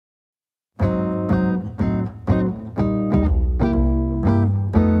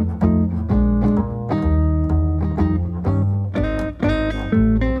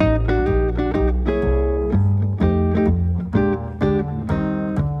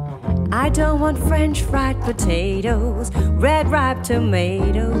I don't want French fried potatoes, red ripe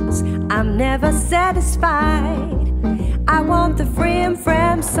tomatoes. I'm never satisfied. I want the Frim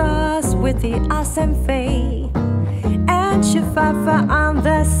Fram sauce with the awesome fay and chifafa on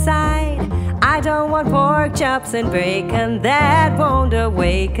the side. I don't want pork chops and bacon, that won't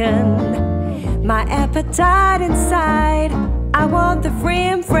awaken my appetite inside. I want the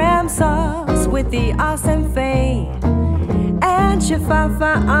Frim Fram sauce with the awesome fay and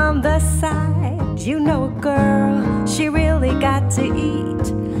chifafa on the side. You know a girl, she really got to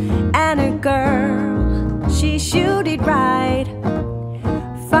eat, and a girl, she shoot it right.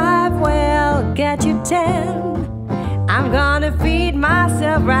 5 will get you 10. I'm gonna feed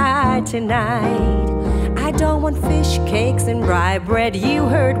myself right tonight. I don't want fish cakes and rye bread. You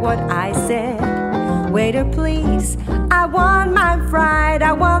heard what I said. Waiter, please, I want mine fried.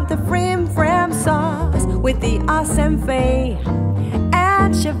 I want the Frim Fram sauce with the awesome fay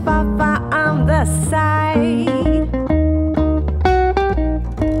and chifafa on the side.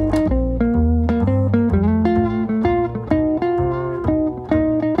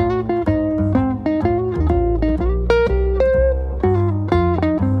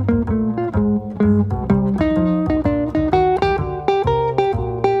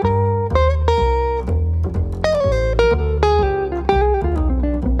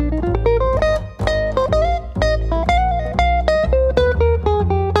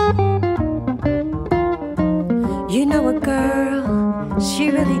 You know a girl, she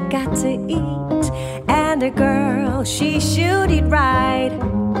really got to eat, and a girl, she shoot it right.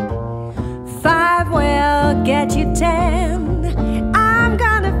 5 will get you 10. I'm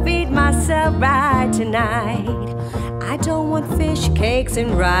gonna feed myself right tonight. I don't want fish cakes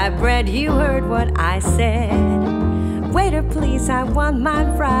and rye bread. You heard what I said. Waiter, please, I want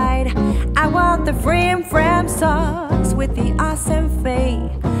mine fried. I want the Frim Fram sauce with the awesome fay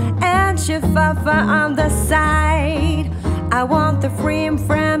and chifafa on the side. I want the Frim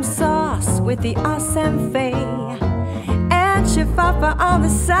Fram sauce with the awesome fay and chifafa on the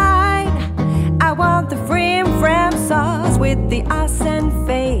side. I want the Frim Fram sauce with the awesome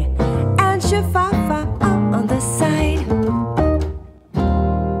fay